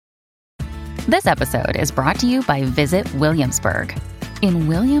This episode is brought to you by Visit Williamsburg. In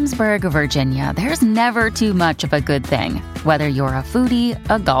Williamsburg, Virginia, there's never too much of a good thing. Whether you're a foodie,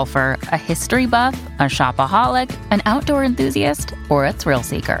 a golfer, a history buff, a shopaholic, an outdoor enthusiast, or a thrill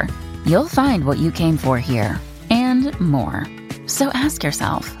seeker, you'll find what you came for here and more. So ask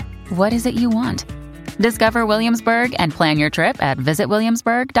yourself, what is it you want? Discover Williamsburg and plan your trip at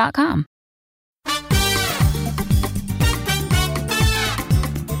visitwilliamsburg.com.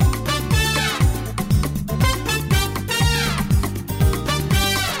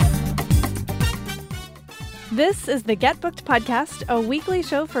 This is the Get Booked Podcast, a weekly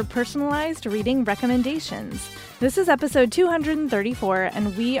show for personalized reading recommendations. This is episode 234,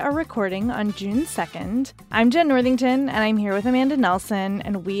 and we are recording on June 2nd. I'm Jen Northington, and I'm here with Amanda Nelson,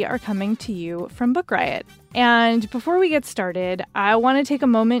 and we are coming to you from Book Riot. And before we get started, I want to take a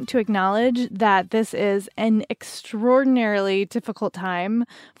moment to acknowledge that this is an extraordinarily difficult time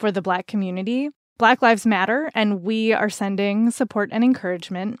for the Black community. Black Lives Matter, and we are sending support and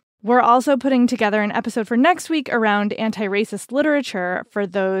encouragement. We're also putting together an episode for next week around anti-racist literature for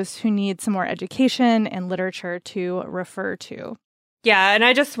those who need some more education and literature to refer to. Yeah, and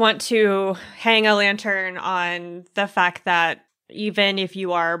I just want to hang a lantern on the fact that even if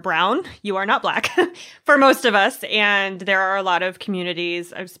you are brown, you are not Black for most of us. And there are a lot of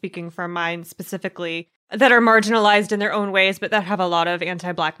communities, I'm speaking from mine specifically, that are marginalized in their own ways, but that have a lot of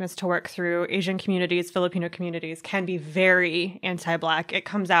anti-Blackness to work through. Asian communities, Filipino communities can be very anti-Black. It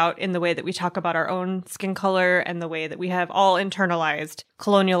comes out in the way that we talk about our own skin color and the way that we have all internalized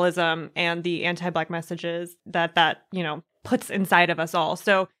colonialism and the anti-Black messages that puts inside of us all.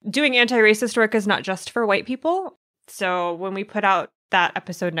 So doing anti-racist work is not just for white people. So when we put out that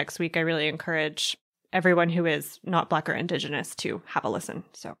episode next week, I really encourage everyone who is not Black or Indigenous to have a listen.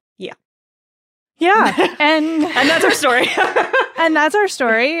 So yeah. Yeah, and that's our story. And that's our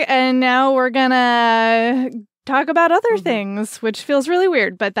story. And now we're gonna talk about other things, which feels really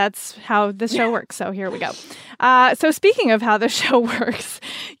weird, but that's how this show works. So here we go. So speaking of how the show works,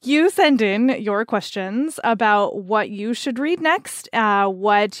 you send in your questions about what you should read next,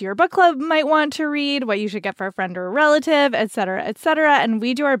 what your book club might want to read, what you should get for a friend or a relative, et cetera, and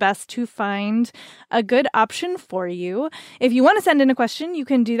we do our best to find a good option for you. If you want to send in a question, you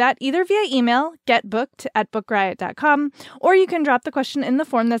can do that either via email, getbooked@bookriot.com, or you can drop the question in the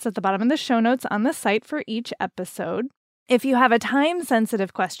form that's at the bottom of the show notes on the site for each episode. If you have a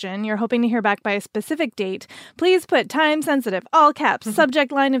time-sensitive question, you're hoping to hear back by a specific date, please put time-sensitive, all caps,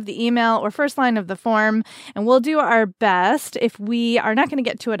 subject line of the email or first line of the form, and we'll do our best. If we are not going to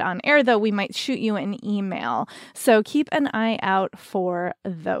get to it on air, though, we might shoot you an email. So keep an eye out for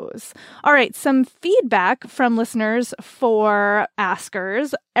those. All right, some feedback from listeners for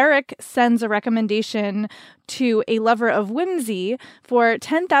askers. Eric sends a recommendation to A Lover of Whimsy for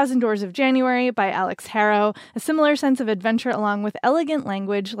 10,000 Doors of January by Alex Harrow, a similar sense of adventure along with elegant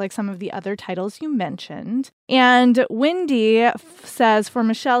language like some of the other titles you mentioned. And Wendy says, for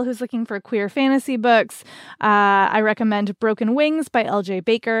Michelle, who's looking for queer fantasy books, I recommend Broken Wings by L.J.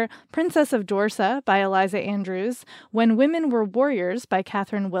 Baker, Princess of Dorsa by Eliza Andrews, When Women Were Warriors by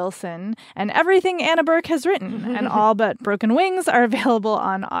Catherine Wilson, and everything Anna Burke has written, and all but Broken Wings are available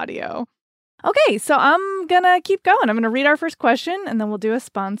on audio. Okay, so I'm going to keep going. I'm going to read our first question, and then we'll do a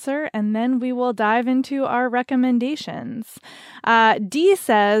sponsor, and then we will dive into our recommendations. Dee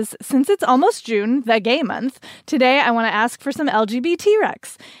says, since it's almost June, the gay month, today I want to ask for some LGBT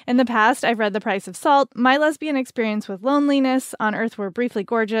recs. In the past, I've read The Price of Salt, My Lesbian Experience with Loneliness, On Earth We're Briefly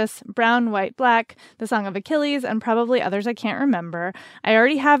Gorgeous, Brown, White, Black, The Song of Achilles, and probably others I can't remember. I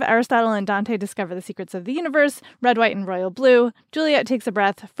already have Aristotle and Dante Discover the Secrets of the Universe, Red, White, and Royal Blue, Juliet Takes a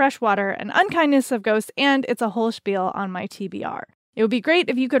Breath, Fresh Water, and Unkindness of Ghosts, and It's a Whole Spiel on my TBR. It would be great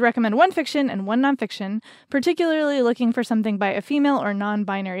if you could recommend one fiction and one nonfiction, particularly looking for something by a female or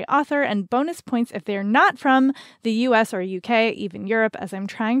non-binary author, and bonus points if they're not from the US or UK, even Europe, as I'm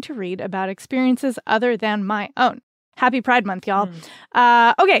trying to read about experiences other than my own. Happy Pride Month, y'all.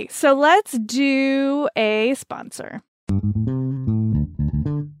 Okay, so let's do a sponsor.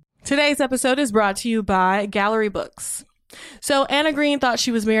 Today's episode is brought to you by Gallery Books. So Anna Green thought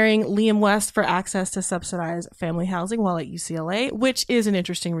she was marrying Liam West for access to subsidized family housing while at UCLA, which is an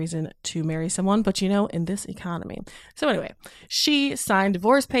interesting reason to marry someone, but in this economy. So anyway, she signed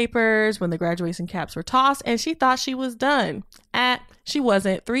divorce papers when the graduation caps were tossed, and she thought she was done. She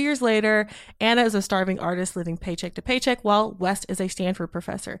wasn't. 3 years later, Anna is a starving artist living paycheck to paycheck, while West is a Stanford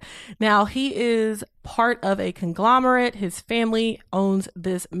professor. Now, he is part of a conglomerate. His family owns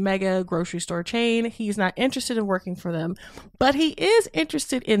this mega grocery store chain. He's not interested in working for them, but he is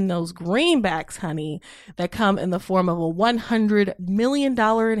interested in those greenbacks, honey, that come in the form of a $100 million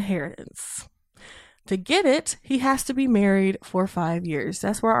inheritance. To get it, he has to be married for 5 years.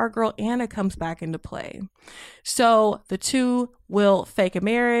 That's where our girl Anna comes back into play. So the two will fake a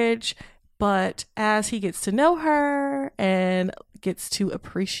marriage, but as he gets to know her and gets to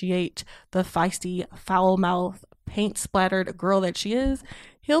appreciate the feisty, foul-mouthed, paint-splattered girl that she is,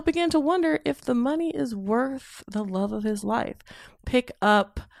 he'll begin to wonder if the money is worth the love of his life. Pick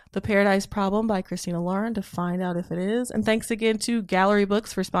up The Paradise Problem by Christina Lauren to find out if it is. And thanks again to Gallery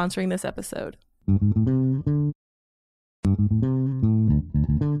Books for sponsoring this episode.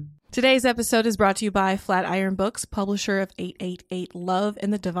 Today's episode is brought to you by Flatiron Books, publisher of 888 Love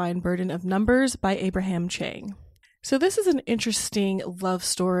and the Divine Burden of Numbers by Abraham Chang. So this is an interesting love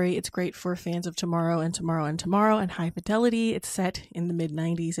story. It's great for fans of Tomorrow and Tomorrow and Tomorrow and High Fidelity. It's set in the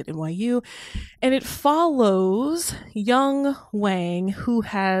mid-90s at NYU. And it follows young Wang, who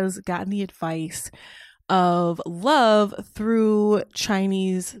has gotten the advice of love through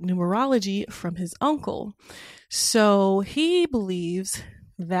Chinese numerology from his uncle. So he believes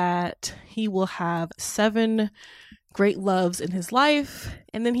that he will have 7 great loves in his life.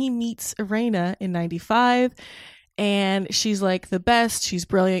 And then he meets Irena in 95. And she's like the best. She's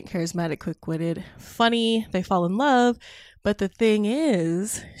brilliant, charismatic, quick-witted, funny. They fall in love. But the thing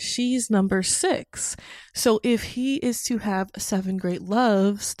is, she's number 6. So if he is to have 7 great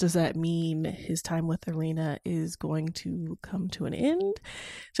loves, does that mean his time with Irena is going to come to an end?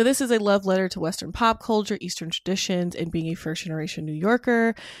 So this is a love letter to Western pop culture, Eastern traditions, and being a first-generation New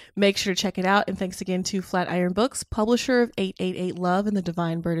Yorker. Make sure to check it out. And thanks again to Flatiron Books, publisher of 888 Love and the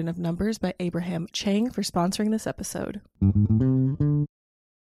Divine Burden of Numbers by Abraham Chang, for sponsoring this episode.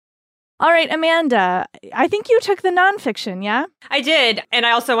 All right, Amanda, I think you took the nonfiction, yeah? I did. And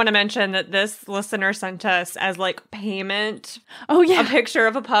I also want to mention that this listener sent us as like payment a picture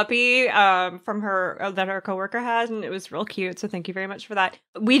of a puppy from her that her coworker has, and it was real cute. So thank you very much for that.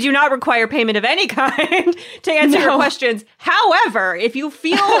 We do not require payment of any kind to answer your questions. However, if you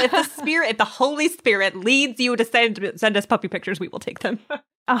feel if the Holy Spirit leads you to send us puppy pictures, we will take them.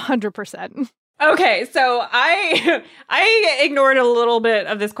 100%. Okay, so I ignored a little bit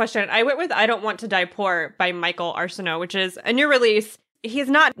of this question. I went with I Don't Want to Die Poor by Michael Arsenault, which is a new release. He's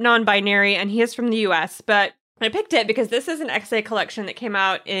not non-binary, and he is from the US, but I picked it because this is an essay collection that came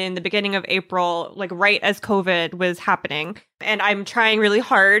out in the beginning of April, like right as COVID was happening. And I'm trying really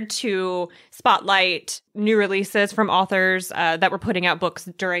hard to spotlight new releases from authors that were putting out books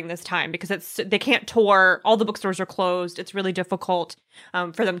during this time, because they can't tour. All the bookstores are closed. It's really difficult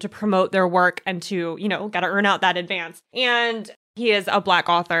for them to promote their work and to, got to earn out that advance. And he is a Black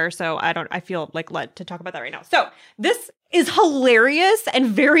author, so I feel like led to talk about that right now. So this is hilarious and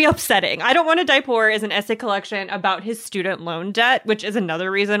very upsetting. I Don't Want to Die Poor is an essay collection about his student loan debt, which is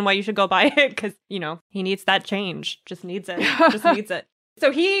another reason why you should go buy it, because, he needs that change. Just needs it. Just needs it.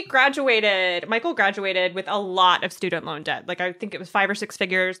 So Michael graduated with a lot of student loan debt. Like, I think it was 5 or 6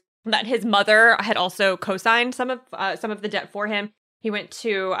 figures, that his mother had also co-signed some of the debt for him. He went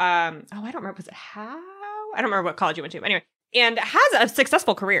to, I don't remember, was it Howe? I don't remember what college he went to. Anyway, and has a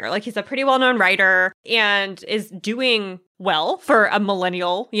successful career. Like, he's a pretty well-known writer and is doing well for a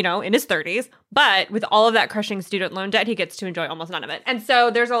millennial, in his 30s. But with all of that crushing student loan debt, he gets to enjoy almost none of it. And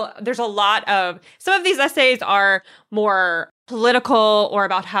so there's a lot of, some of these essays are more political or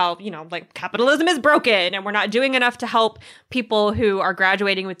about how, like capitalism is broken and we're not doing enough to help people who are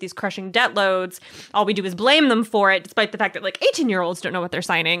graduating with these crushing debt loads. All we do is blame them for it, despite the fact that like 18-year-olds don't know what they're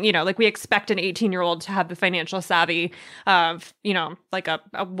signing. Like we expect an 18-year-old to have the financial savvy of, like a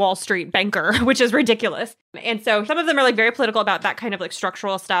Wall Street banker, which is ridiculous. And so some of them are like very political about that kind of like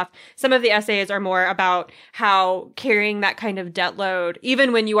structural stuff. Some of the essays are more about how carrying that kind of debt load,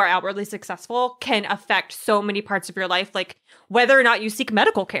 even when you are outwardly successful, can affect so many parts of your life, like whether or not you seek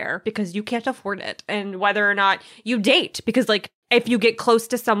medical care because you can't afford it, and whether or not you date, because like if you get close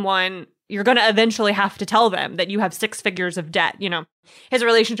to someone, you're going to eventually have to tell them that you have 6 figures of debt, his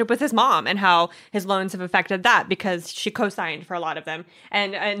relationship with his mom and how his loans have affected that because she co-signed for a lot of them,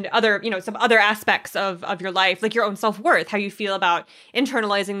 and other, some other aspects of your life, like your own self-worth, how you feel about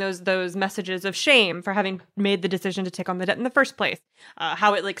internalizing those messages of shame for having made the decision to take on the debt in the first place,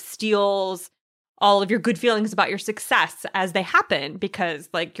 how it like steals all of your good feelings about your success as they happen, because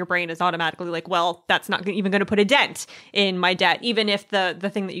like your brain is automatically like, well, that's not even going to put a dent in my debt, even if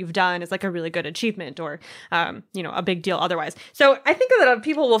the thing that you've done is like a really good achievement or, a big deal otherwise. So I think that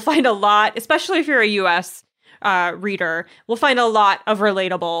people will find a lot, especially if you're a US reader, will find a lot of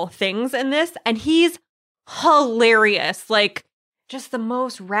relatable things in this. And he's hilarious, like just the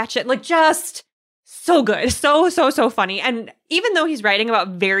most ratchet, like just so good. So funny. And even though he's writing about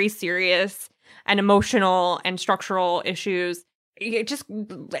very serious and emotional and structural issues, just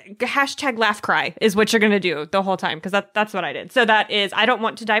hashtag laugh cry is what you're going to do the whole time, because that's what I did. So that is I Don't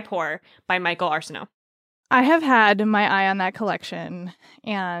Want to Die Poor by Michael Arceneaux. I have had my eye on that collection,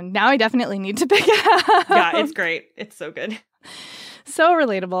 and now I definitely need to pick it up. Yeah, it's great. It's so good. So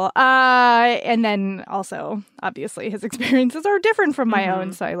relatable. And then also, obviously, his experiences are different from my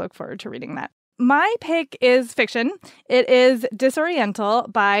own, so I look forward to reading that. My pick is fiction. It is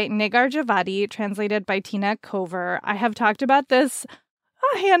Disoriental by Negar Javadi, translated by Tina Cover. I have talked about this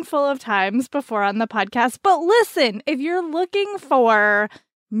a handful of times before on the podcast, but listen, if you're looking for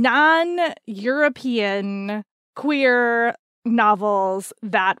non-European queer novels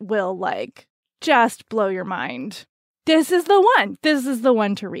that will, like, just blow your mind, this is the one. This is the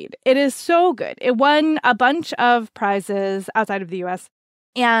one to read. It is so good. It won a bunch of prizes outside of the US.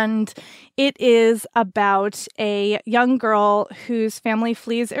 And it is about a young girl whose family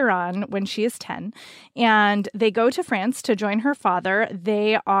flees Iran when she is 10. And they go to France to join her father.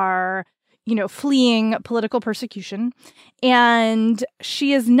 They are, fleeing political persecution. And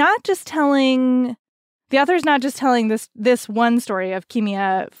she is not just telling... The author is not just telling this one story of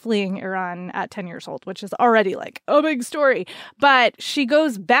Kimia fleeing Iran at 10 years old, which is already like a big story, but she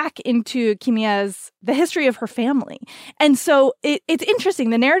goes back into the history of her family. And so it's interesting.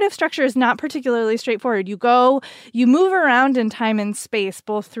 The narrative structure is not particularly straightforward. You move around in time and space,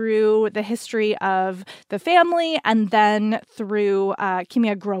 both through the history of the family and then through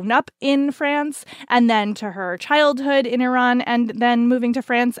Kimia grown up in France, and then to her childhood in Iran, and then moving to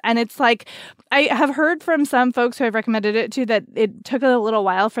France. And it's like, I have heard from some folks who I've recommended it to that it took a little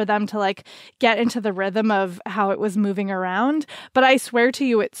while for them to like get into the rhythm of how it was moving around. But I swear to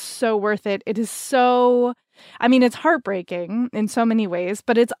you, it's so worth it. It is so, it's heartbreaking in so many ways,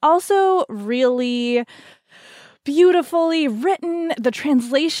 but it's also really beautifully written. The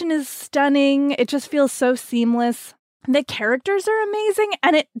translation is stunning. It just feels so seamless. The characters are amazing,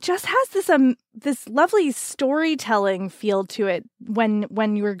 and it just has this lovely storytelling feel to it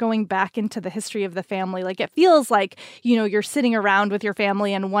when you're going back into the history of the family. Like, it feels like, you're sitting around with your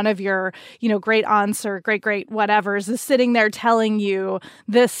family and one of your, great aunts or great whatevers is sitting there telling you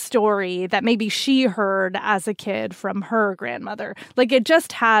this story that maybe she heard as a kid from her grandmother. Like, it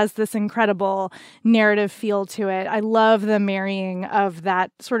just has this incredible narrative feel to it. I love the marrying of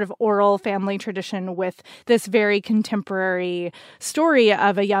that sort of oral family tradition with this very contemporary story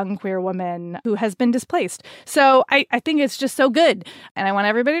of a young queer woman who has been displaced. So I think it's just so good, and I want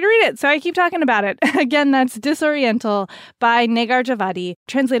everybody to read it, so I keep talking about it. Again, that's Disoriental by Negar Javadi,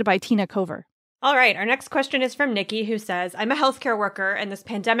 translated by Tina Cover. All right, our next question is from Nikki, who says, I'm a healthcare worker, and this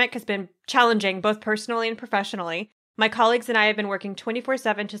pandemic has been challenging both personally and professionally. My colleagues and I have been working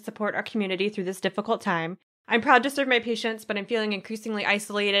 24/7 to support our community through this difficult time. I'm proud to serve my patients, but I'm feeling increasingly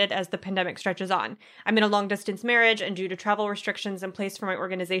isolated as the pandemic stretches on. I'm in a long-distance marriage, and due to travel restrictions in place for my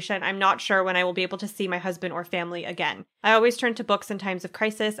organization, I'm not sure when I will be able to see my husband or family again. I always turn to books in times of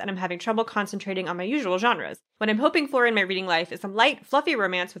crisis, and I'm having trouble concentrating on my usual genres. What I'm hoping for in my reading life is some light, fluffy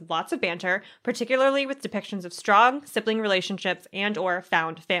romance with lots of banter, particularly with depictions of strong sibling relationships and/or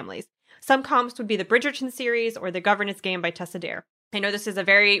found families. Some comps would be the Bridgerton series or The Governess Game by Tessa Dare. I know this is a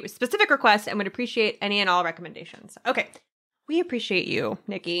very specific request and would appreciate any and all recommendations. Okay, we appreciate you,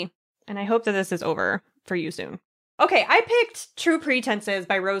 Nikki, and I hope that this is over for you soon. Okay, I picked True Pretenses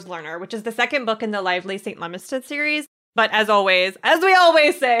by Rose Lerner, which is the second book in the Lively St. Lemisted series. But as always, as we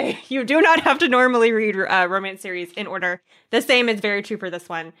always say, you do not have to normally read romance series in order. The same is very true for this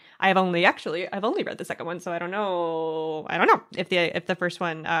one. I've only read the second one, so I don't know if the first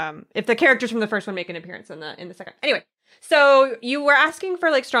one, if the characters from the first one make an appearance in the second. Anyway. So you were asking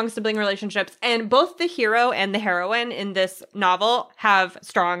for like strong sibling relationships, and both the hero and the heroine in this novel have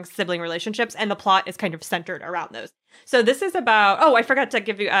strong sibling relationships, and the plot is kind of centered around those. So this is about, I forgot to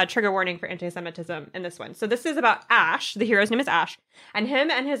give you a trigger warning for anti-Semitism in this one. So this is about Ash, the hero's name is Ash, and him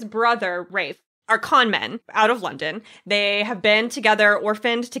and his brother, Rafe, are con men out of London. They have been together,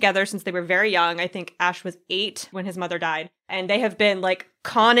 orphaned together since they were very young. I think Ash was 8 when his mother died. And they have been like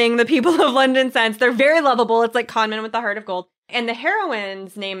conning the people of London since. They're very lovable. It's like con men with the heart of gold. And the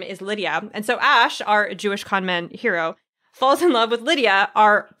heroine's name is Lydia. And so Ash, our Jewish con man hero, falls in love with Lydia,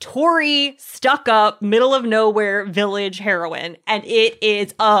 our Tory, stuck-up, middle-of-nowhere village heroine. And it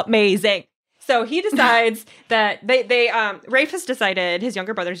is amazing. So he decides that Rafe has decided, his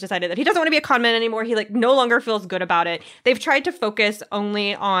younger brother's decided that he doesn't want to be a con man anymore. He like no longer feels good about it. They've tried to focus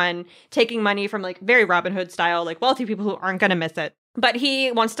only on taking money from like very Robin Hood style, like wealthy people who aren't going to miss it. But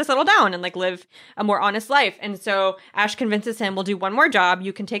he wants to settle down and like live a more honest life. And so Ash convinces him, we'll do one more job.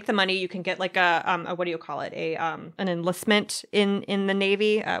 You can take the money. You can get like a what do you call it? An enlistment in the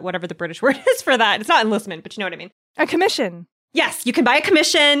Navy, whatever the British word is for that. It's not enlistment, but you know what I mean. A commission. Yes, you can buy a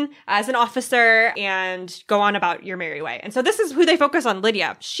commission as an officer and go on about your merry way. And so this is who they focus on,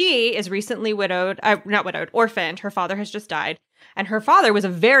 Lydia. She is recently orphaned. Her father has just died. And her father was a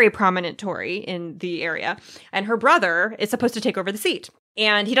very prominent Tory in the area. And her brother is supposed to take over the seat.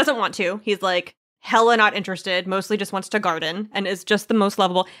 And he doesn't want to. He's like, hella not interested, mostly just wants to garden and is just the most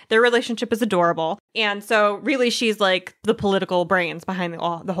lovable. Their relationship is adorable. And so really she's like the political brains behind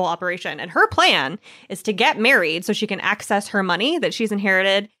the whole operation. And her plan is to get married so she can access her money that she's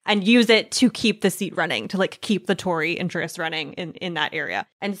inherited and use it to keep the seat running, to like keep the Tory interest running in that area.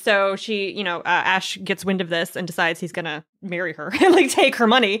 And so she, Ash gets wind of this and decides he's going to marry her and like take her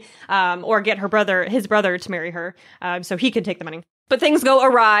money, or get his brother to marry her, so he can take the money. But things go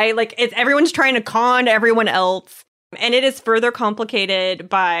awry. Like everyone's trying to con everyone else. And it is further complicated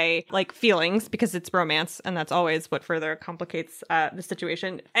by like feelings because it's romance. And that's always what further complicates the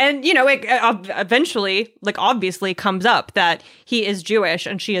situation. And, it eventually, like obviously comes up that he is Jewish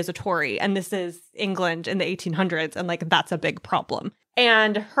and she is a Tory. And this is England in the 1800s. And like, that's a big problem.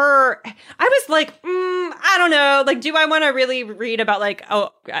 And I was like, I don't know. Like, do I want to really read about like,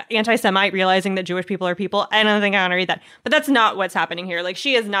 anti-Semite realizing that Jewish people are people? I don't think I want to read that. But that's not what's happening here. Like,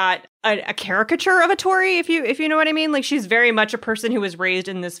 she is not a caricature of a Tory, if you know what I mean. Like, she's very much a person who was raised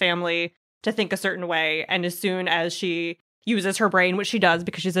in this family to think a certain way. And as soon as she uses her brain, which she does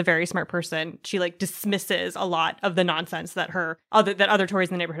because she's a very smart person, she like dismisses a lot of the nonsense that other Tories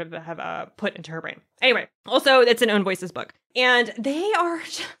in the neighborhood have put into her brain. Anyway, also it's an Own Voices book. And they are,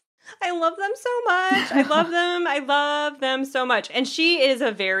 I love them so much. I love them so much. And she is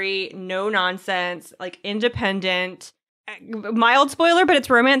a very no nonsense, like independent, mild spoiler, but it's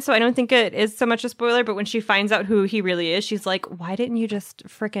romance, so I don't think it is so much a spoiler. But when she finds out who he really is, she's like, why didn't you just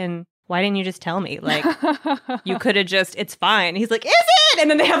tell me? Like, you could have just, it's fine. He's like, is it?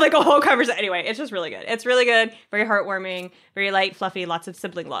 And then they have like a whole conversation. Anyway, it's just really good. It's really good. Very heartwarming, very light, fluffy, lots of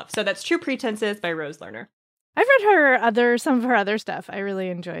sibling love. So that's True Pretenses by Rose Lerner. I've read some of her other stuff. I really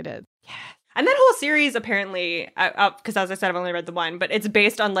enjoyed it. Yeah. And that whole series apparently, because as I said, I've only read the one, but it's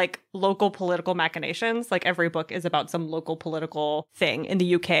based on like local political machinations. Like every book is about some local political thing in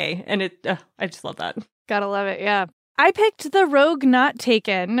the UK. And I just love that. Gotta love it. Yeah. I picked The Rogue Not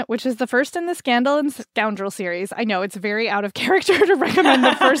Taken, which is the first in the Scandal and Scoundrel series. I know it's very out of character to recommend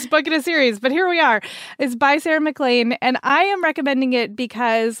the first book in a series, but here we are. It's by Sarah MacLean, and I am recommending it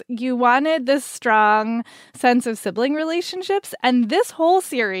because you wanted this strong sense of sibling relationships, and this whole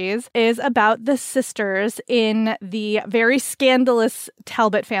series is about the sisters in the very scandalous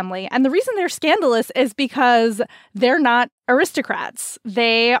Talbot family. And the reason they're scandalous is because they're not aristocrats.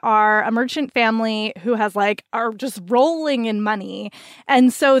 They are a merchant family who are just rolling in money.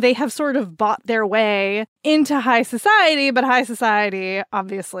 And so they have sort of bought their way into high society, but high society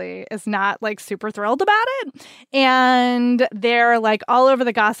obviously is not like super thrilled about it. And they're like all over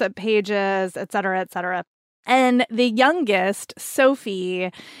the gossip pages, et cetera, et cetera. And the youngest,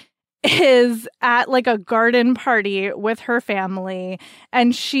 Sophie, is at like a garden party with her family,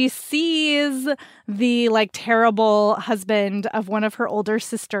 and she sees the like terrible husband of one of her older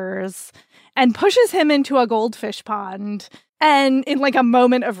sisters and pushes him into a goldfish pond, and in like a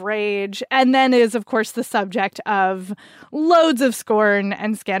moment of rage, and then is of course the subject of loads of scorn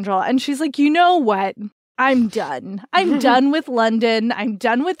and scandal. And she's like, you know what? I'm done. I'm done with London. I'm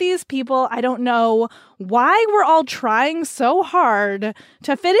done with these people. I don't know why we're all trying so hard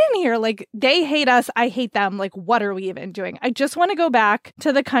to fit in here. Like, they hate us. I hate them. Like, what are we even doing? I just want to go back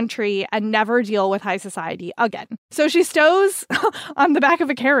to the country and never deal with high society again. So she stows on the back of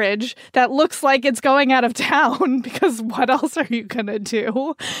a carriage that looks like it's going out of town, because what else are you going to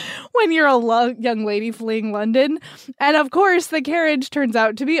do when you're a young lady fleeing London? And of course, the carriage turns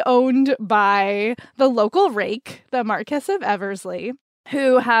out to be owned by the local rake, the Marquess of Eversley,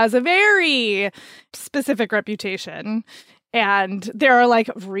 who has a very specific reputation. And there are like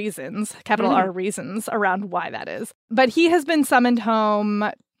reasons, capital R reasons, around why that is. But he has been summoned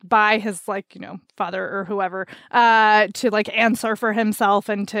home by his father or whoever to like answer for himself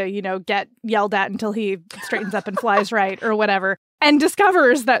and to, get yelled at until he straightens up and flies right or whatever. And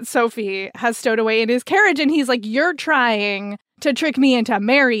discovers that Sophie has stowed away in his carriage. And he's like, you're trying to trick me into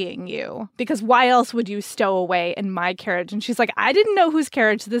marrying you, because why else would you stow away in my carriage? And she's like, I didn't know whose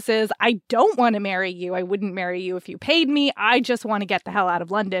carriage this is. I don't want to marry you. I wouldn't marry you if you paid me. I just want to get the hell out of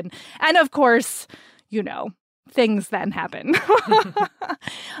London. And of course, things then happen.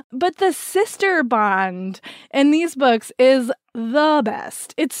 But the sister bond in these books is the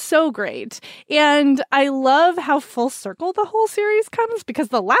best. It's so great. And I love how full circle the whole series comes, because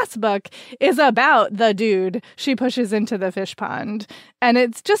the last book is about the dude she pushes into the fish pond. And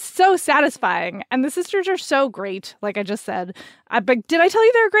it's just so satisfying. And the sisters are so great, like I just said. But did I tell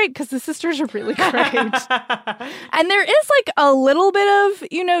you they're great? Because the sisters are really great. And there is like a little bit of,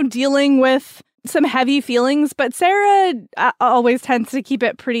 dealing with some heavy feelings, but Sarah always tends to keep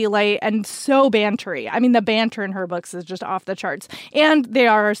it pretty light and so bantery. I mean, the banter in her books is just off the charts, and they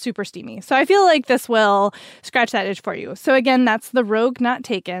are super steamy. So I feel like this will scratch that itch for you. So again, that's The Rogue Not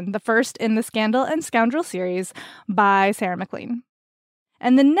Taken, the first in the Scandal and Scoundrel series by Sarah MacLean.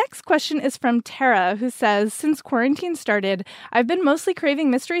 And the next question is from Tara, who says, since quarantine started, I've been mostly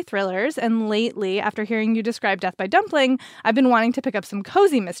craving mystery thrillers, and lately, after hearing you describe Death by Dumpling, I've been wanting to pick up some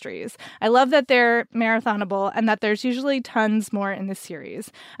cozy mysteries. I love that they're marathonable and that there's usually tons more in this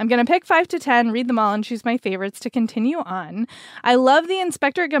series. I'm going to pick 5 to 10, read them all, and choose my favorites to continue on. I love the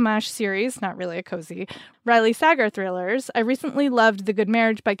Inspector Gamache series, not really a cozy, Riley Sagar thrillers. I recently loved The Good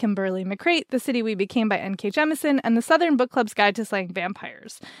Marriage by Kimberly McCreight, The City We Became by N.K. Jemisin, and The Southern Book Club's Guide to Slaying Vampires.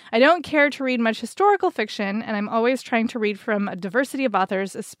 I don't care to read much historical fiction, and I'm always trying to read from a diversity of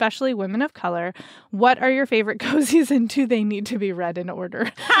authors, especially women of color. What are your favorite cozies, and do they need to be read in order?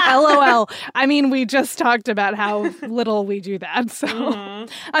 LOL. I mean, we just talked about how little we do that. So,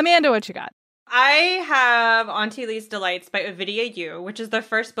 Amanda, what you got? I have Auntie Lee's Delights by Ovidia Yu, which is the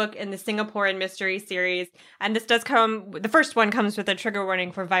first book in the Singaporean mystery series. And this does the first one comes with a trigger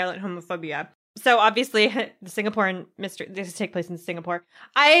warning for violent homophobia. So obviously, the Singaporean mystery, this take place in Singapore.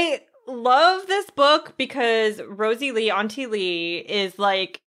 I love this book because Rosie Lee, Auntie Lee, is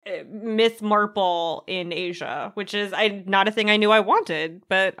like Miss Marple in Asia, which is not a thing I knew I wanted.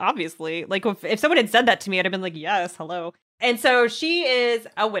 But obviously, like if someone had said that to me, I'd have been like, yes, hello. And so she is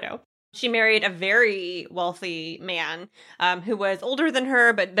a widow. She married a very wealthy man who was older than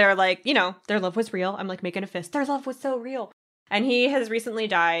her, but they're like, their love was real. I'm like making a fist. Their love was so real. And he has recently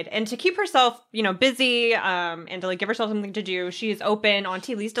died. And to keep herself, busy and to like give herself something to do, she's opened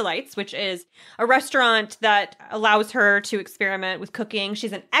Auntie Lee's Delights, which is a restaurant that allows her to experiment with cooking.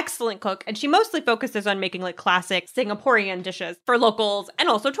 She's an excellent cook, and she mostly focuses on making like classic Singaporean dishes for locals and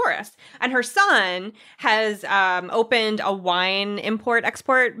also tourists. And her son has opened a wine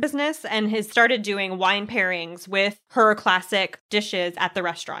import-export business and has started doing wine pairings with her classic dishes at the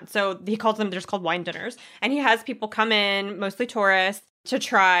restaurant. So he calls them, they're just called wine dinners. And he has people come in, mostly tourists, to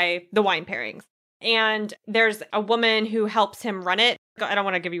try the wine pairings. And there's a woman who helps him run it. I don't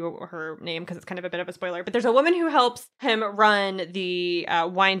want to give you her name because it's kind of a bit of a spoiler, but there's a woman who helps him run the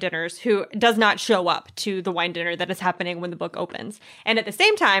wine dinners who does not show up to the wine dinner that is happening when the book opens. And at the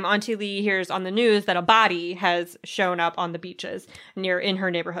same time, Auntie Lee hears on the news that a body has shown up on the beaches in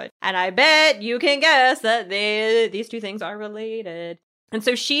her neighborhood. And I bet you can guess that these two things are related. And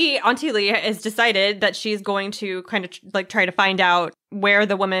so Auntie Lee, has decided that she's going to kind of like try to find out where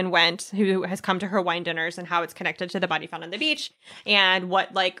the woman went who has come to her wine dinners and how it's connected to the body found on the beach and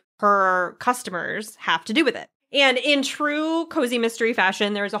what like her customers have to do with it. And in true cozy mystery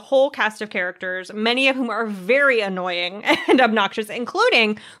fashion, there's a whole cast of characters, many of whom are very annoying and obnoxious,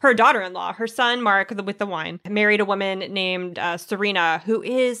 including her daughter-in-law. Her son, Mark, with the wine, married a woman named Serena, who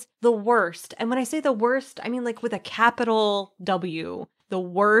is the worst. And when I say the worst, I mean like with a capital W, the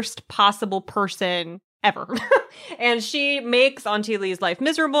worst possible person ever. And she makes Auntie Lee's life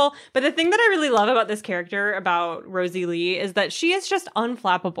miserable. But the thing that I really love about this character, about Rosie Lee, is that she is just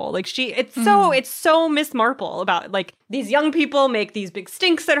unflappable. Like it's so Miss Marple about like these young people make these big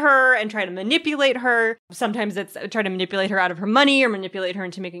stinks at her and try to manipulate her. Sometimes it's try to manipulate her out of her money or manipulate her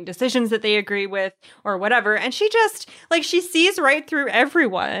into making decisions that they agree with or whatever. And she just like, she sees right through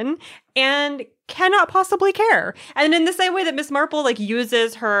everyone and cannot possibly care. And in the same way that Miss Marple like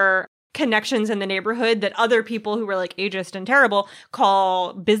uses her connections in the neighborhood that other people who were like ageist and terrible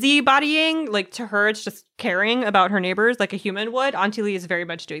call busybodying, like to her it's just caring about her neighbors like a human would. Auntie Lee is very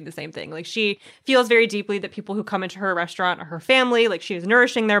much doing the same thing. Like she feels very deeply that people who come into her restaurant are her family, like she is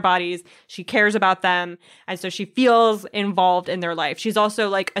nourishing their bodies, she cares about them, and so she feels involved in their life. She's also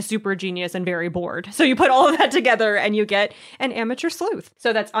like a super genius and very bored. So you put all of that together and you get an amateur sleuth.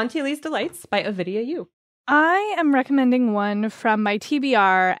 So that's Auntie Lee's Delights by Ovidia Yu. I am recommending one from my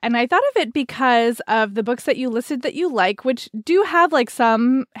TBR, and I thought of it because of the books that you listed that you like, which do have like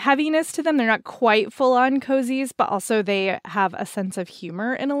some heaviness to them. They're not quite full-on cozies, but also they have a sense of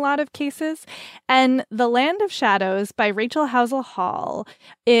humor in a lot of cases. And The Land of Shadows by Rachel Housel Hall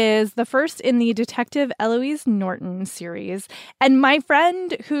is the first in the Detective Eloise Norton series. And my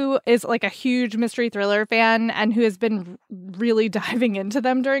friend, who is like a huge mystery thriller fan and who has been really diving into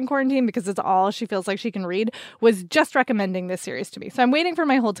them during quarantine because it's all she feels like she can read, was just recommending this series to me. So I'm waiting for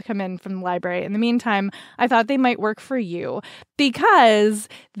my hold to come in from the library. In the meantime, I thought they might work for you because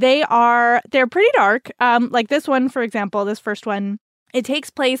they're pretty dark. Like this one, for example, this first one, it takes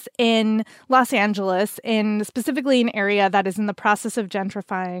place in Los Angeles, specifically an area that is in the process of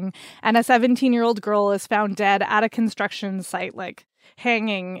gentrifying. And a 17-year-old girl is found dead at a construction site, like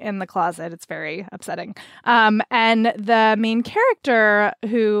hanging in the closet. It's very upsetting. And the main character,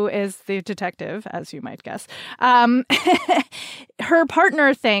 who is the detective, as you might guess, her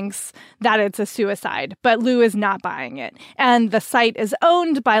partner thinks that it's a suicide, but Lou is not buying it. And the site is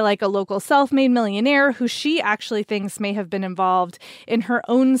owned by like a local self-made millionaire who she actually thinks may have been involved in her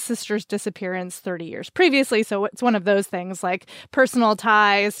own sister's disappearance 30 years previously. So it's one of those things, like personal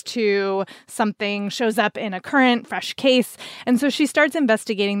ties to something shows up in a current, fresh case. And so she starts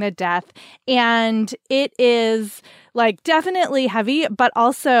investigating the death, and it is like definitely heavy, but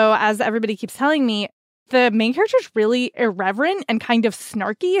also, as everybody keeps telling me, the main character is really irreverent and kind of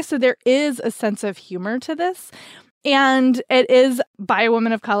snarky. So there is a sense of humor to this. And it is by a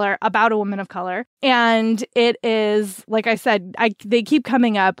woman of color, about a woman of color. And it is, like I said, they keep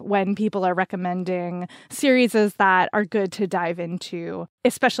coming up when people are recommending series that are good to dive into,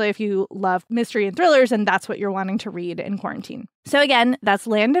 especially if you love mystery and thrillers and that's what you're wanting to read in quarantine. So again, that's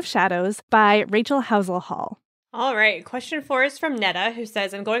Land of Shadows by Rachel Housel Hall. All right. Question 4 is from Netta, who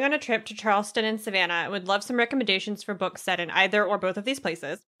says, I'm going on a trip to Charleston and Savannah and would love some recommendations for books set in either or both of these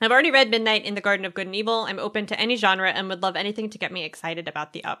places. I've already read Midnight in the Garden of Good and Evil. I'm open to any genre and would love anything to get me excited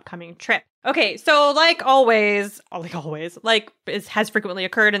about the upcoming trip. Okay, so like always, has frequently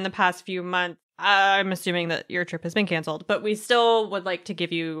occurred in the past few months, I'm assuming that your trip has been canceled, but we still would like to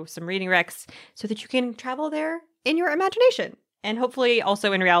give you some reading recs so that you can travel there in your imagination. And hopefully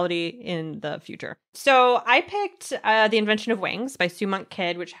also in reality in the future. So I picked The Invention of Wings by Sue Monk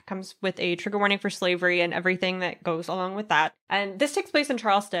Kidd, which comes with a trigger warning for slavery and everything that goes along with that. And this takes place in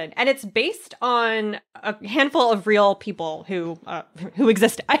Charleston, and it's based on a handful of real people who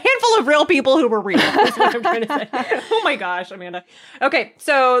existed. A handful of real people who were real, is what I'm trying to say. Oh my gosh, Amanda. Okay,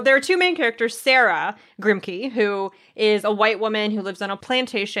 so there are two main characters, Sarah Grimke, who is a white woman who lives on a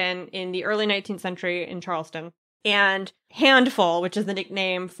plantation in the early 19th century in Charleston, and Handful, which is the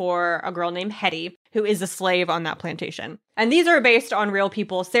nickname for a girl named Hetty, who is a slave on that plantation. And these are based on real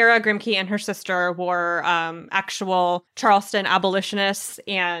people. Sarah Grimke and her sister were actual Charleston abolitionists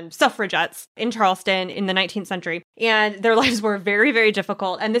and suffragettes in Charleston in the 19th century. And their lives were very, very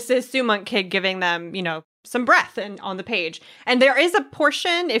difficult. And this is Sue Monk Kidd giving them, some breath on the page. And there is a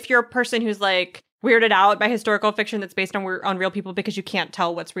portion, if you're a person who's like weirded out by historical fiction that's based on real people because you can't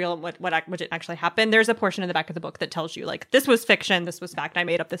tell what's real and what actually happened, there's a portion in the back of the book that tells you, like, this was fiction, this was fact, I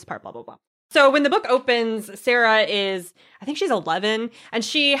made up this part, blah, blah, blah. So when the book opens, Sarah is, I think she's 11, and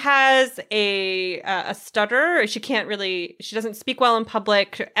she has a stutter. She doesn't speak well in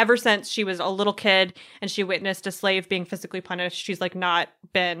public. Ever since she was a little kid and she witnessed a slave being physically punished, she's like not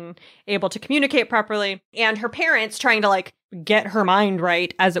been able to communicate properly. And her parents, trying to like get her mind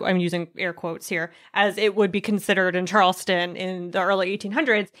right, as I'm using air quotes here, as it would be considered in Charleston in the early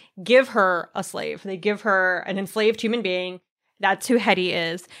 1800s, give her a slave. They give her an enslaved human being. That's who Hetty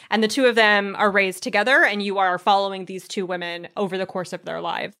is. And the two of them are raised together, and you are following these two women over the course of their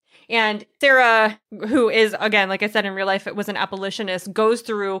lives. And Sarah, who is, again, like I said, in real life, it was an abolitionist, goes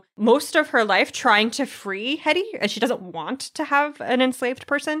through most of her life trying to free Hetty, and she doesn't want to have an enslaved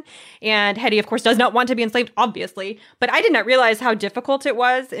person. And Hetty, of course, does not want to be enslaved, obviously. But I did not realize how difficult it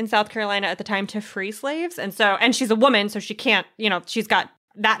was in South Carolina at the time to free slaves. And she's a woman, so she can't, she's got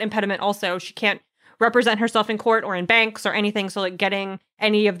that impediment also. She can't represent herself in court or in banks or anything. So like getting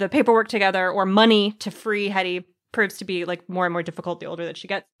any of the paperwork together or money to free Hetty proves to be like more and more difficult the older that she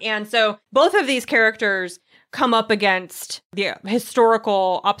gets. And so both of these characters come up against the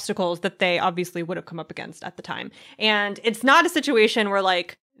historical obstacles that they obviously would have come up against at the time. And it's not a situation where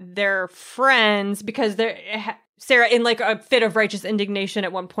like they're friends, because Sarah, in like a fit of righteous indignation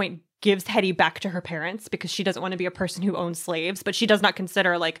at one point, gives Hetty back to her parents because she doesn't want to be a person who owns slaves, but she does not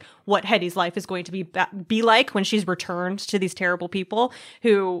consider like what Hetty's life is going to be like when she's returned to these terrible people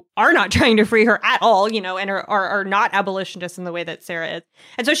who are not trying to free her at all, you know, and are not abolitionists in the way that Sarah is.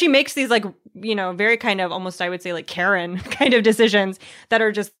 And so she makes these like, you know, very kind of almost, I would say, like Karen kind of decisions that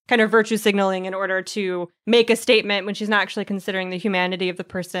are just kind of virtue signaling in order to make a statement when she's not actually considering the humanity of the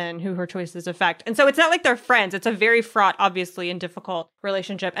person who her choices affect. And so it's not like they're friends. It's a very fraught, obviously, and difficult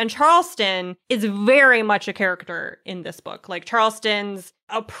relationship. And Charleston is very much a character in this book. Like Charleston's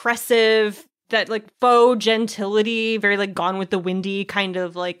oppressive, that like faux gentility, very like Gone with the Windy kind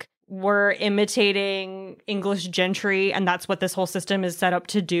of like we're imitating English gentry, and that's what this whole system is set up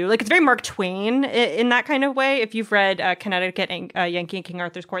to do. Like it's very Mark Twain in that kind of way. If you've read Connecticut Yankee and King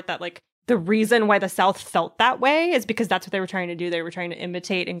Arthur's Court, that like the reason why the South felt that way is because that's what they were trying to do. They were trying to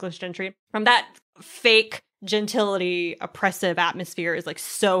imitate English gentry. From that fake gentility, oppressive atmosphere is like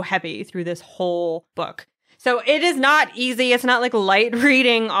so heavy through this whole book. So it is not easy. It's not like light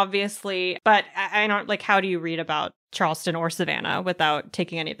reading, obviously, but I don't like, how do you read about Charleston or Savannah without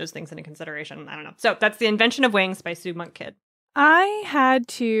taking any of those things into consideration? I don't know. So that's The Invention of Wings by Sue Monk Kidd. I had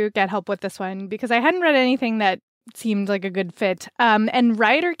to get help with this one because I hadn't read anything that seemed like a good fit. And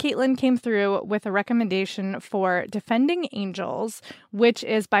writer Caitlin came through with a recommendation for Defending Angels, which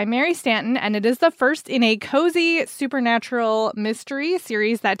is by Mary Stanton, and it is the first in a cozy supernatural mystery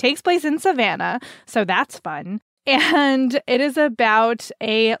series that takes place in Savannah, so that's fun. And it is about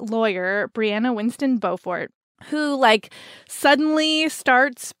a lawyer, Brianna Winston Beaufort, who like suddenly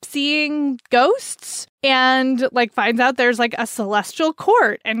starts seeing ghosts and like finds out there's like a celestial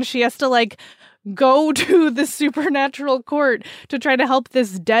court, and she has to like go to the supernatural court to try to help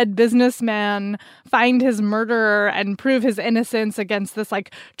this dead businessman find his murderer and prove his innocence against this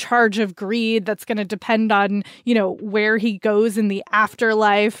like charge of greed that's going to depend on, you know, where he goes in the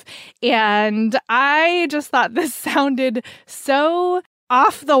afterlife. And I just thought this sounded so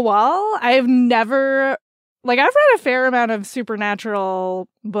off the wall. I've read a fair amount of supernatural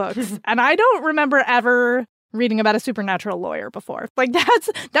books and I don't remember ever reading about a supernatural lawyer before. Like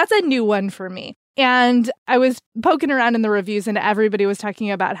that's a new one for me. And I was poking around in the reviews and everybody was talking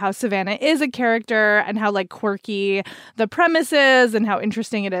about how Savannah is a character and how like quirky the premise is and how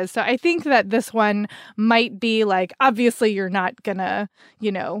interesting it is. So I think that this one might be like, obviously you're not gonna,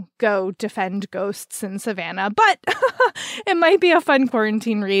 you know, go defend ghosts in Savannah, but it might be a fun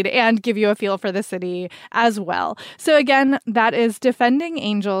quarantine read and give you a feel for the city as well. So again, that is Defending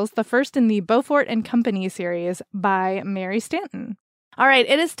Angels, the first in the Beaufort and Company series by Mary Stanton. All right,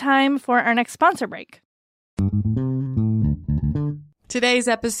 it is time for our next sponsor break. Today's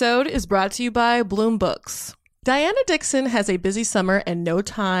episode is brought to you by Bloom Books. Diana Dixon has a busy summer and no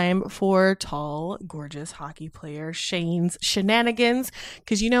time for tall, gorgeous hockey player Shane's shenanigans.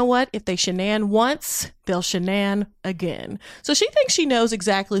 Because you know what? If they shenan once, they'll shenan again. So she thinks she knows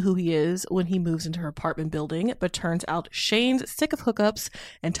exactly who he is when he moves into her apartment building, but turns out Shane's sick of hookups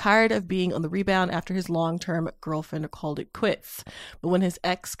and tired of being on the rebound after his long-term girlfriend called it quits. But when his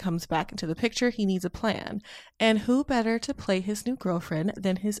ex comes back into the picture, he needs a plan. And who better to play his new girlfriend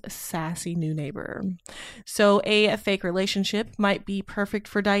than his sassy new neighbor? So a fake relationship might be perfect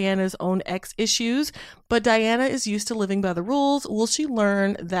for Diana's own ex issues, but Diana is used to living by the rules. Will she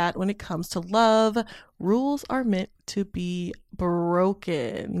learn that when it comes to love, rules are meant to be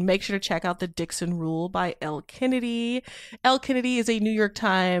broken? Make sure to check out The Dixon Rule by Elle Kennedy. Elle Kennedy is a New York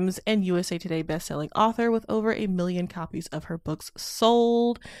Times and USA Today bestselling author with over 1 million copies of her books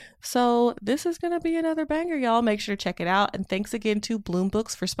sold. So this is going to be another banger, y'all. Make sure to check it out. And thanks again to Bloom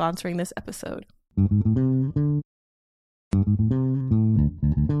Books for sponsoring this episode.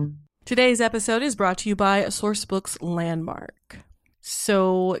 Today's episode is brought to you by Sourcebooks Landmark.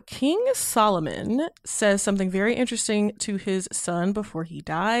 So King Solomon says something very interesting to his son before he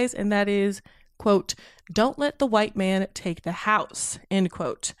dies, and that is, quote, "Don't let the white man take the house," end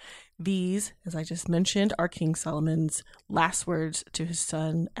quote. These, as I just mentioned, are King Solomon's last words to his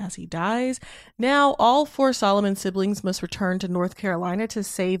son as he dies. Now, all 4 Solomon siblings must return to North Carolina to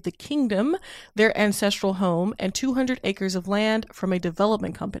save the kingdom, their ancestral home, and 200 acres of land from a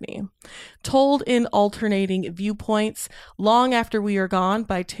development company. Told in Alternating Viewpoints, Long After We Are Gone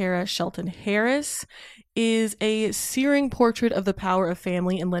by Tara Shelton Harris. is a searing portrait of the power of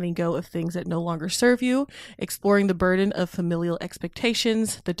family and letting go of things that no longer serve you, exploring the burden of familial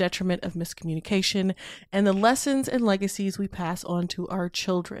expectations, the detriment of miscommunication, and the lessons and legacies we pass on to our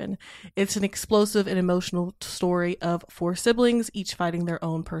children. It's an explosive and emotional story of 4 siblings, each fighting their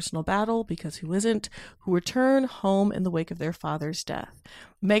own personal battle, because who isn't, who return home in the wake of their father's death.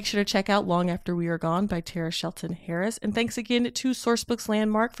 Make sure to check out Long After We Are Gone by Tara Shelton Harris. And thanks again to Sourcebooks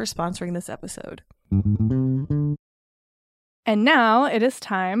Landmark for sponsoring this episode. And now it is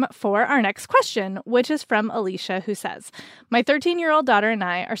time for our next question, which is from Alicia, who says, my 13-year-old daughter and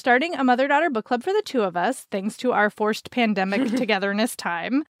I are starting a mother-daughter book club for the 2 of us, thanks to our forced pandemic togetherness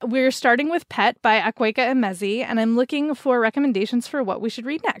time. We're starting with Pet by Akwaeke Emezi, and I'm looking for recommendations for what we should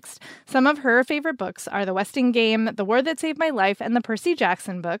read next. Some of her favorite books are The Westing Game, The War That Saved My Life, and the Percy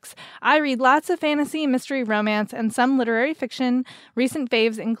Jackson books. I read lots of fantasy, mystery, romance, and some literary fiction. Recent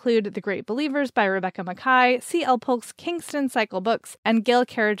faves include The Great Believers by Rebecca Makkai, C.L. Polk's Kingston Cycle books, and Gail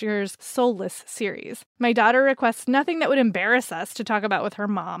Carriger's Soulless series. My daughter requests nothing that would embarrass us to talk about with her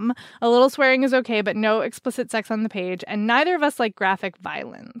mom. A little swearing is okay, but no explicit sex on the page, and neither of us like graphic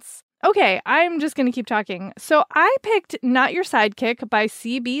violence. Okay, I'm just going to keep talking. So I picked Not Your Sidekick by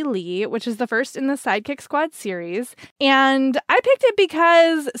C.B. Lee, which is the first in the Sidekick Squad series. And I picked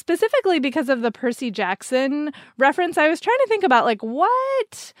it specifically because of the Percy Jackson reference. I was trying to think about, like,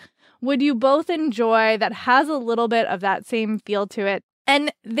 what would you both enjoy that has a little bit of that same feel to it?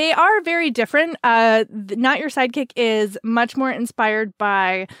 And they are very different. Not Your Sidekick is much more inspired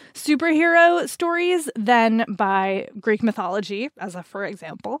by superhero stories than by Greek mythology, for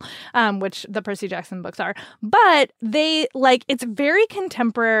example, which the Percy Jackson books are. But it's very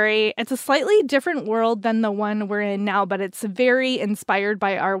contemporary. It's a slightly different world than the one we're in now, but it's very inspired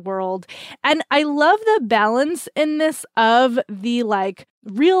by our world. And I love the balance in this of the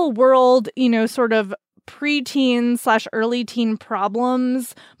real world, sort of preteen / early teen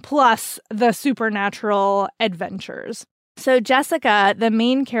problems plus the supernatural adventures. So Jessica, the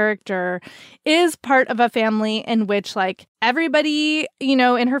main character, is part of a family in which everybody,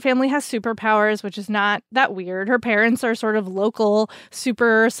 in her family has superpowers, which is not that weird. Her parents are sort of local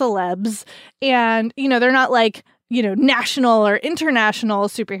super celebs, and, they're not national or international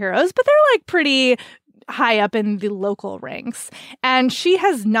superheroes, but they're pretty high up in the local ranks. And she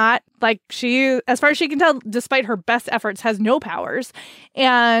has not, as far as she can tell, despite her best efforts, has no powers.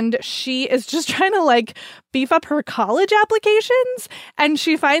 And she is just trying to beef up her college applications. And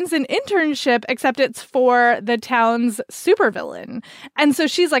she finds an internship, except it's for the town's supervillain. And so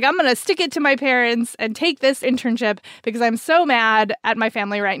she's like, I'm going to stick it to my parents and take this internship because I'm so mad at my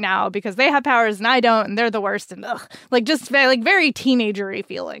family right now because they have powers and I don't, and they're the worst. And just very teenagery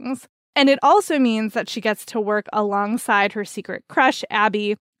feelings. And it also means that she gets to work alongside her secret crush,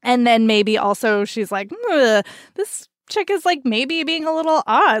 Abby. And then maybe also she's like, this chick is maybe being a little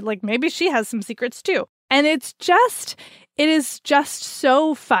odd. Maybe she has some secrets too. And it is just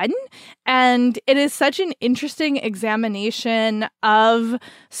so fun. And it is such an interesting examination of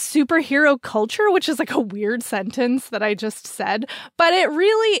superhero culture, which is a weird sentence that I just said. But it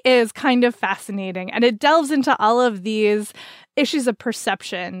really is kind of fascinating. And it delves into all of these issues of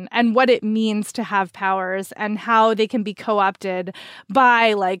perception and what it means to have powers and how they can be co-opted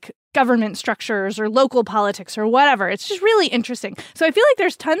by government structures or local politics or whatever. It's just really interesting. So I feel like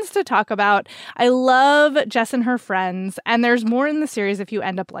there's tons to talk about. I love Jess and her friends, and there's more in the series if you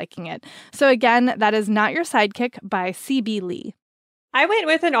end up liking it. So again, that is Not Your Sidekick by C.B. Lee. I went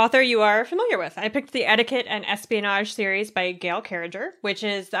with an author you are familiar with. I picked the Etiquette and Espionage series by Gail Carriger, which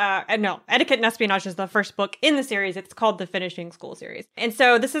is, Etiquette and Espionage is the first book in the series. It's called the Finishing School series. And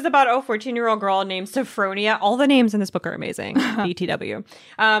so this is about a 14-year-old girl named Sophronia. All the names in this book are amazing. BTW.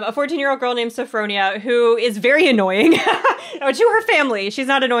 A 14-year-old girl named Sophronia who is very annoying to her family. She's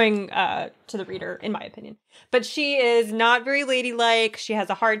not annoying to the reader, in my opinion. But she is not very ladylike. She has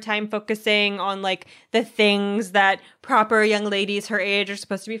a hard time focusing on the things that proper young ladies her age are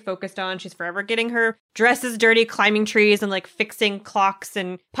supposed to be focused on. She's forever getting her dresses dirty, climbing trees, and fixing clocks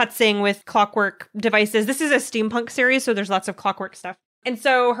and putzing with clockwork devices. This is a steampunk series, so there's lots of clockwork stuff. And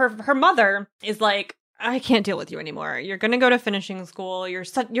so her mother is I can't deal with you anymore. You're going to go to finishing school. You're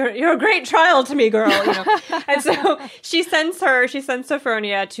a great trial to me, girl. And so she sends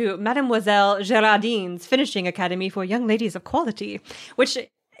Sophronia to Mademoiselle Gerardine's finishing academy for young ladies of quality, which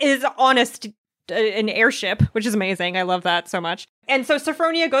is honest an airship, which is amazing. I love that so much. And so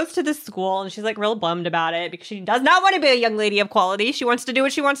Sophronia goes to this school and she's like real bummed about it because she does not want to be a young lady of quality. She wants to do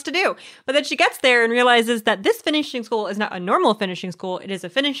what she wants to do. But then she gets there and realizes that this finishing school is not a normal finishing school. It is a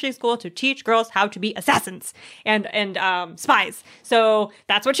finishing school to teach girls how to be assassins and spies. So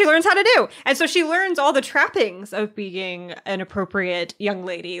that's what she learns how to do. And so she learns all the trappings of being an appropriate young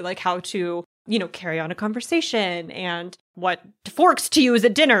lady, like how to, you know, carry on a conversation and what forks to use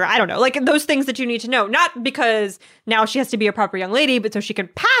at dinner. I don't know, like those things that you need to know, not because now she has to be a proper young lady, but so she can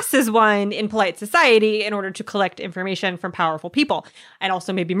pass as one in polite society in order to collect information from powerful people and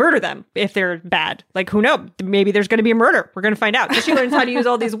also maybe murder them if they're bad. Like, who knows? Maybe there's going to be a murder. We're going to find out. So she learns how to use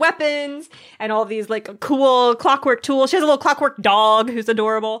all these weapons and all these like cool clockwork tools. She has a little clockwork dog who's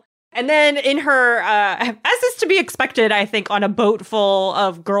adorable. And then in her, as is to be expected, I think, on a boat full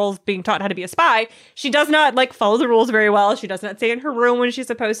of girls being taught how to be a spy, she does not, like, follow the rules very well. She does not stay in her room when she's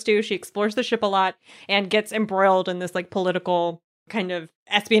supposed to. She explores the ship a lot and gets embroiled in this, like, political kind of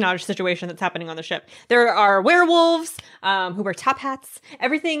espionage situation that's happening on the ship. There are werewolves who wear top hats.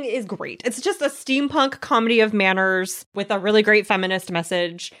 Everything is great. It's just a steampunk comedy of manners with a really great feminist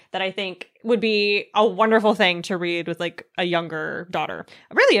message that I think would be a wonderful thing to read with like a younger daughter,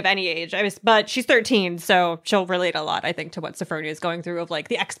 really of any age. But she's 13, so she'll relate a lot, I think, to what Sophronia is going through of like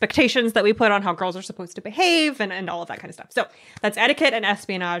the expectations that we put on how girls are supposed to behave and all of that kind of stuff. So that's Etiquette and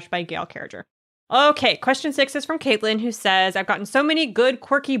Espionage by Gail Carriger. Okay, question 6 is from Caitlin, who says, I've gotten so many good,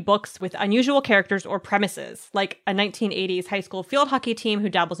 quirky books with unusual characters or premises, like a 1980s high school field hockey team who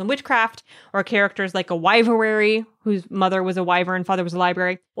dabbles in witchcraft, or characters like a wyverary, whose mother was a wyvern, father was a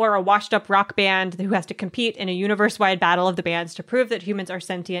library, or a washed-up rock band who has to compete in a universe-wide battle of the bands to prove that humans are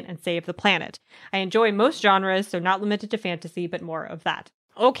sentient and save the planet. I enjoy most genres, so not limited to fantasy, but more of that.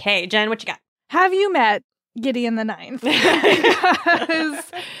 Okay, Jen, what you got? Have you met Gideon the Ninth? Because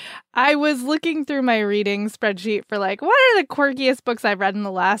I was looking through my reading spreadsheet for like, what are the quirkiest books I've read in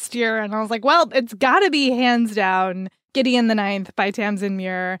the last year? And I was like, well, it's got to be hands down Gideon the Ninth by Tamsin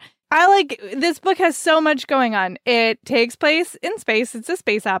Muir. This book has so much going on. It takes place in space. It's a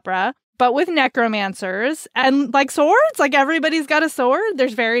space opera, but with necromancers and like swords. Like everybody's got a sword.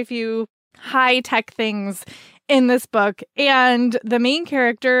 There's very few high-tech things in this book. And the main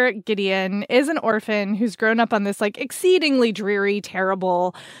character, Gideon, is an orphan who's grown up on this like exceedingly dreary,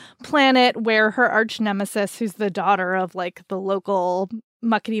 terrible planet where her arch nemesis, who's the daughter of like the local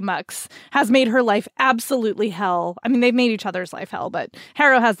muckety mucks, has made her life absolutely hell. I mean, they've made each other's life hell, but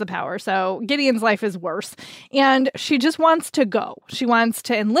Harrow has the power, so Gideon's life is worse. And she just wants to go. She wants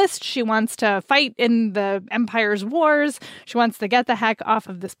to enlist. She wants to fight in the Empire's wars. She wants to get the heck off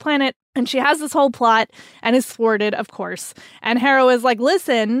of this planet. And she has this whole plot and is thwarted, of course. And Harrow is like,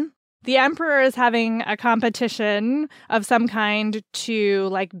 listen, the Emperor is having a competition of some kind to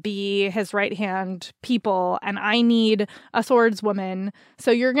like be his right-hand people, and I need a swordswoman. So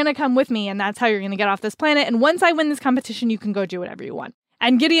you're going to come with me, and that's how you're going to get off this planet. And once I win this competition, you can go do whatever you want.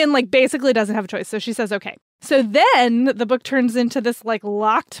 And Gideon like basically doesn't have a choice. So she says, okay. So then the book turns into this like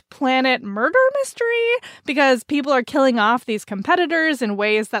locked planet murder mystery because people are killing off these competitors in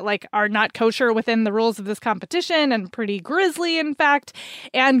ways that like are not kosher within the rules of this competition and pretty grisly, in fact.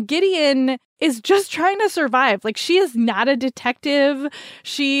 And Gideon is just trying to survive. Like, she is not a detective.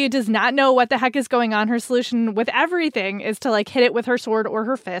 She does not know what the heck is going on. Her solution with everything is to like hit it with her sword or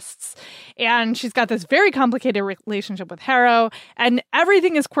her fists. And she's got this very complicated relationship with Harrow, and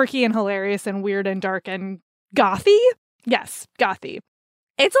everything is quirky and hilarious and weird and dark and gothy. Yes, gothy.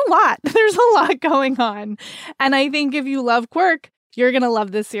 It's a lot. There's a lot going on. And I think if you love quirk, you're going to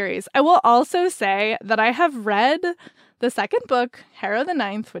love this series. I will also say that I have read the second book, Harrow the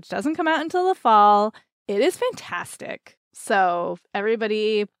Ninth, which doesn't come out until the fall. It is fantastic. So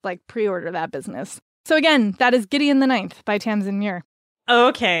everybody like pre-order that business. So again, that is Gideon the Ninth by Tamsin Muir.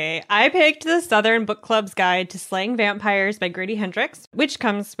 Okay, I picked the Southern Book Club's Guide to Slaying Vampires by Grady Hendrix, which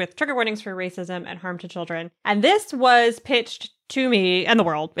comes with trigger warnings for racism and harm to children. And this was pitched to me and the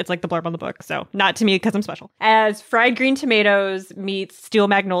world. It's like the blurb on the book, so not to me because I'm special. As Fried Green Tomatoes meets Steel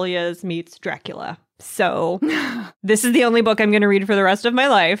Magnolias meets Dracula. So this is the only book I'm going to read for the rest of my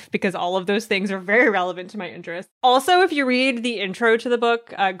life because all of those things are very relevant to my interests. Also, if you read the intro to the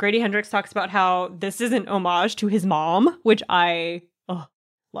book, Grady Hendrix talks about how this is an homage to his mom, which I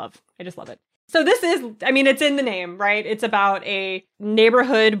love. I just love it. So this is, I mean, it's in the name, right? It's about a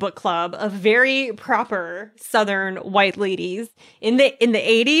neighborhood book club of very proper Southern white ladies in the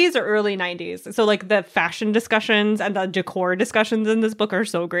 80s or early 90s. So like the fashion discussions and the decor discussions in this book are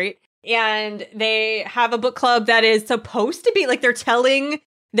so great. And they have a book club that is supposed to be like they're telling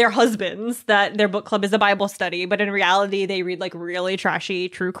their husbands that their book club is a Bible study, but in reality, they read like really trashy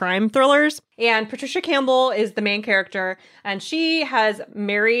true crime thrillers. And Patricia Campbell is the main character, and she has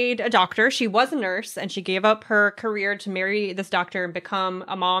married a doctor. She was a nurse, and she gave up her career to marry this doctor and become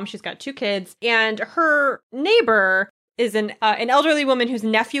a mom. She's got 2 kids, and her neighbor is an elderly woman whose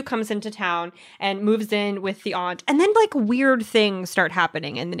nephew comes into town and moves in with the aunt. And then like weird things start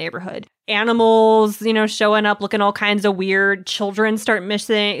happening in the neighborhood. Animals, showing up looking all kinds of weird. Children start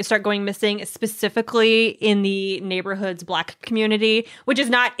going missing, specifically in the neighborhood's Black community, which is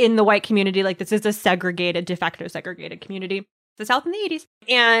not in the white community. Like this is a de facto segregated community. The South in the 80s.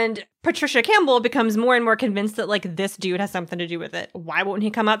 And Patricia Campbell becomes more and more convinced that like this dude has something to do with it. Why won't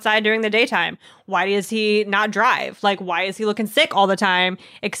he come outside during the daytime? Why does he not drive? Like, why is he looking sick all the time,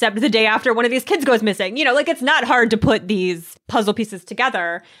 except the day after one of these kids goes missing? Like it's not hard to put these puzzle pieces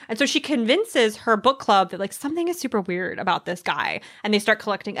together. And so she convinces her book club that like something is super weird about this guy. And they start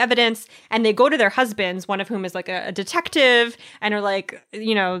collecting evidence, and they go to their husbands, one of whom is like a detective, and are like,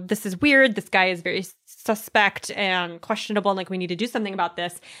 this is weird. This guy is very suspect and questionable, and like we need to do something about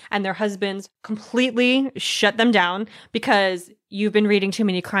this. And their husbands completely shut them down because you've been reading too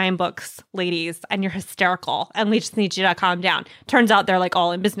many crime books, ladies, and you're hysterical, and we just need you to calm down. Turns out they're like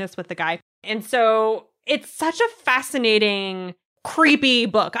all in business with the guy. And so it's such a fascinating, creepy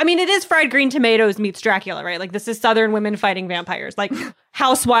book. I mean, it is Fried Green Tomatoes meets Dracula, right? Like this is Southern women fighting vampires, like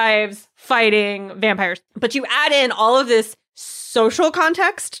housewives fighting vampires. But you add in all of this social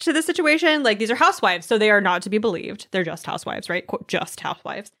context to the situation. Like these are housewives, so they are not to be believed. They're just housewives, right? Quote, just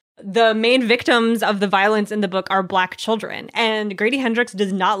housewives. The main victims of the violence in the book are Black children. And Grady Hendrix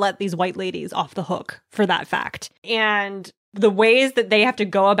does not let these white ladies off the hook for that fact. And the ways that they have to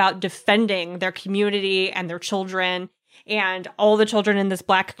go about defending their community and their children and all the children in this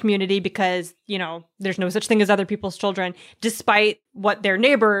Black community, because, there's no such thing as other people's children, despite what their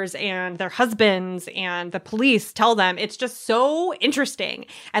neighbors and their husbands and the police tell them. It's just so interesting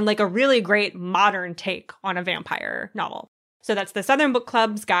and like a really great modern take on a vampire novel. So that's the Southern Book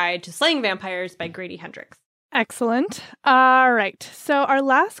Club's Guide to Slaying Vampires by Grady Hendrix. Excellent. All right. So our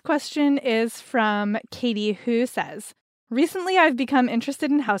last question is from Katie, who says, recently, I've become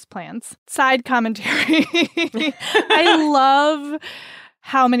interested in houseplants. Side commentary. I love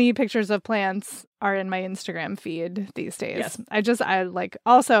how many pictures of plants are in my Instagram feed these days. Yes. I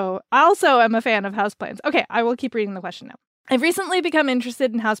also am a fan of houseplants. Okay, I will keep reading the question now. I've recently become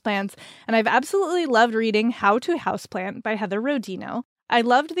interested in houseplants, and I've absolutely loved reading How to Houseplant by Heather Rodino. I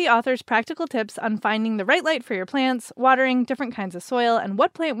loved the author's practical tips on finding the right light for your plants, watering, different kinds of soil, and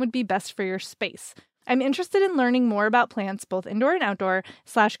what plant would be best for your space. I'm interested in learning more about plants, both indoor and outdoor,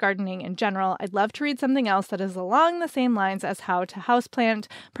 / gardening in general. I'd love to read something else that is along the same lines as How to Houseplant,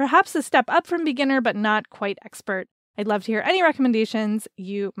 perhaps a step up from beginner, but not quite expert. I'd love to hear any recommendations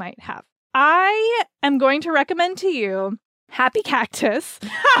you might have. I am going to recommend to you Happy Cactus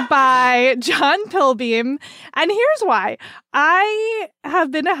by John Pilbeam. And here's why. I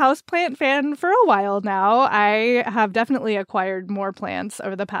have been a houseplant fan for a while now. I have definitely acquired more plants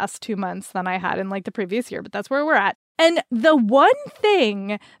over the past 2 months than I had in like the previous year, but that's where we're at. And the one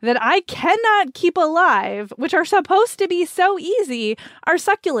thing that I cannot keep alive, which are supposed to be so easy, are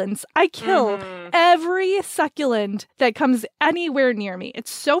succulents. I kill every succulent that comes anywhere near me. It's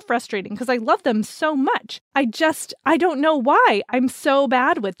so frustrating because I love them so much. I don't know why I'm so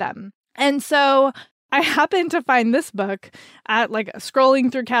bad with them. And so I happened to find this book at like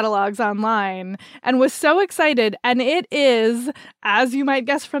scrolling through catalogs online and was so excited. And it is, as you might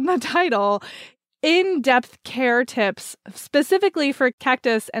guess from the title, in-depth care tips specifically for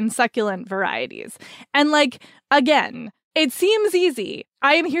cactus and succulent varieties. And like, again, it seems easy.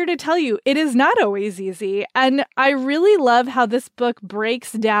 I am here to tell you it is not always easy. And I really love how this book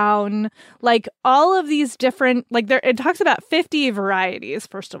breaks down like all of these different, it talks about 50 varieties,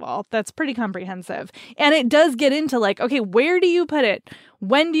 first of all. That's pretty comprehensive. And it does get into like, okay, where do you put it?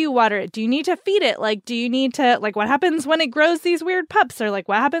 When do you water it? Do you need to feed it? Like, do you need to, like, what happens when it grows these weird pups? Or like,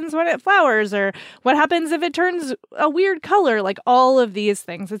 what happens when it flowers? Or what happens if it turns a weird color? Like all of these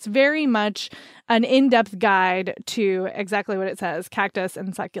things. It's very much an in-depth guide to exactly what it says, cactus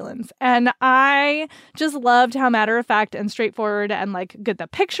and succulents. And I just loved how matter-of-fact and straightforward and like good the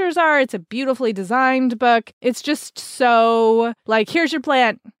pictures are. It's a beautifully designed book. It's just so like, here's your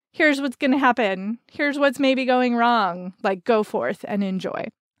plant. Here's what's going to happen. Here's what's maybe going wrong. Like, go forth and enjoy.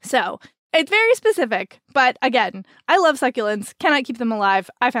 So it's very specific But again, I love succulents, cannot keep them alive.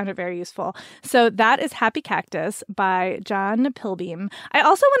 I found it very useful. So that is Happy Cactus by John Pilbeam. I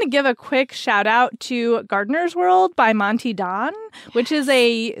also want to give a quick shout out to Gardener's World by Monty Don, which is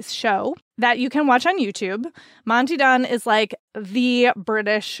a show that you can watch on YouTube. Monty Don is like the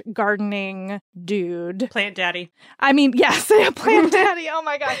British gardening dude. Plant daddy. I mean, yes, plant daddy. Oh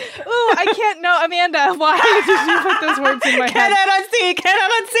my God. Ooh, I can't know. Amanda, why did you put those words in my head?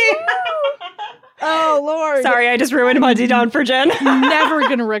 Cannot unsee. Oh, Lord. Sorry, I just ruined Monty Don for Jen. Never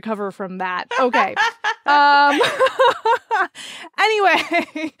going to recover from that. Okay.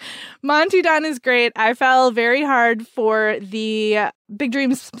 Anyway, Monty Don is great. I fell very hard for the Big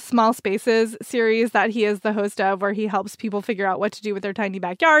Dreams, Small Spaces series that he is the host of, where he helps people figure out what to do with their tiny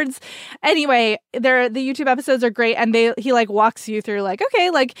backyards. Anyway, the YouTube episodes are great, and he like walks you through like, okay,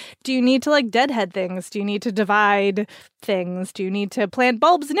 like, do you need to like deadhead things? Do you need to divide things? Do you need to plant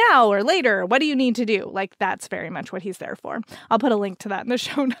bulbs now or later? What do you need to do? Like, that's very much what he's there for. I'll put a link to that in the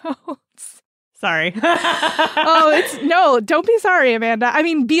show notes. Sorry. Don't be sorry, Amanda. I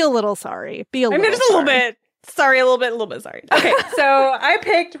mean, be a little sorry. Be a little just a little bit. Sorry, a little bit sorry. Okay, so I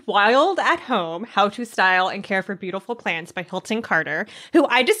picked Wild at Home, How to Style and Care for Beautiful Plants by Hilton Carter, who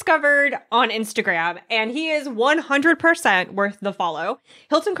I discovered on Instagram, and he is 100% worth the follow.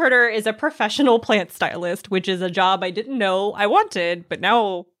 Hilton Carter is a professional plant stylist, which is a job I didn't know I wanted, but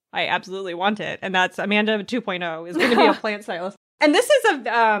now I absolutely want it. And that's Amanda 2.0 is going to be a plant stylist. And this is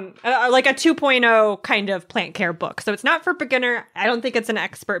like a 2.0 kind of plant care book. So it's not for beginner. I don't think it's an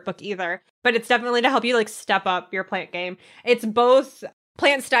expert book either, but it's definitely to help you like step up your plant game. It's both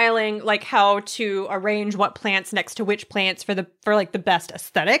plant styling, like how to arrange what plants next to which plants for like the best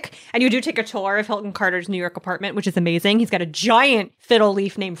aesthetic. And you do take a tour of Hilton Carter's New York apartment, which is amazing. He's got a giant fiddle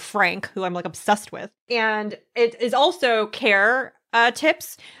leaf named Frank, who I'm like obsessed with. And it is also care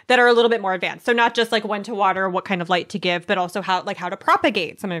tips that are a little bit more advanced. So not just like when to water, what kind of light to give, but also how to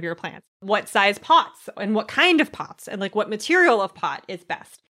propagate some of your plants, what size pots and what kind of pots and like what material of pot is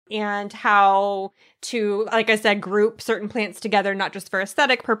best. And how to, like I said, group certain plants together, not just for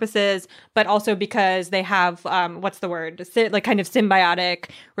aesthetic purposes, but also because they have, like kind of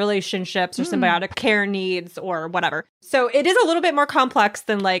symbiotic relationships or symbiotic care needs or whatever. So it is a little bit more complex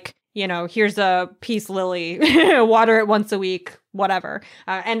than like, you know, here's a peace lily, water it once a week, whatever.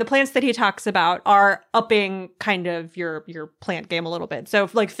 And the plants that he talks about are upping kind of your plant game a little bit. So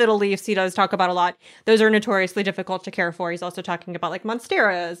like fiddle leaves, he does talk about a lot. Those are notoriously difficult to care for. He's also talking about like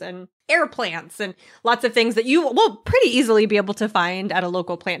monsteras and air plants and lots of things that you will pretty easily be able to find at a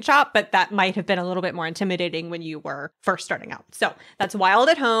local plant shop, but that might have been a little bit more intimidating when you were first starting out. So that's Wild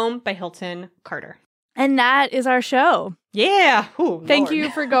at Home by Hilton Carter. And that is our show. Yeah. Ooh, Thank Lord. you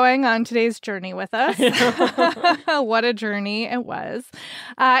for going on today's journey with us. What a journey it was.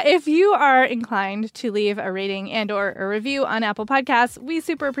 If you are inclined to leave a rating and or a review on Apple Podcasts, we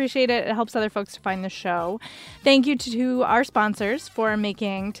super appreciate it. It helps other folks to find the show. Thank you to our sponsors for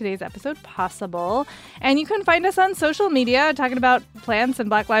making today's episode possible. And you can find us on social media talking about plants and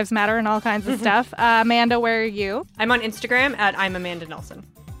Black Lives Matter and all kinds of stuff. Amanda, where are you? I'm on Instagram at I'm Amanda Nelson.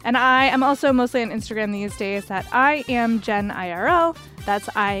 And I am also mostly on Instagram these days at I am Jen IRL. That's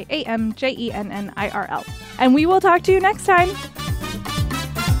IAMJENNIRL. And we will talk to you next time.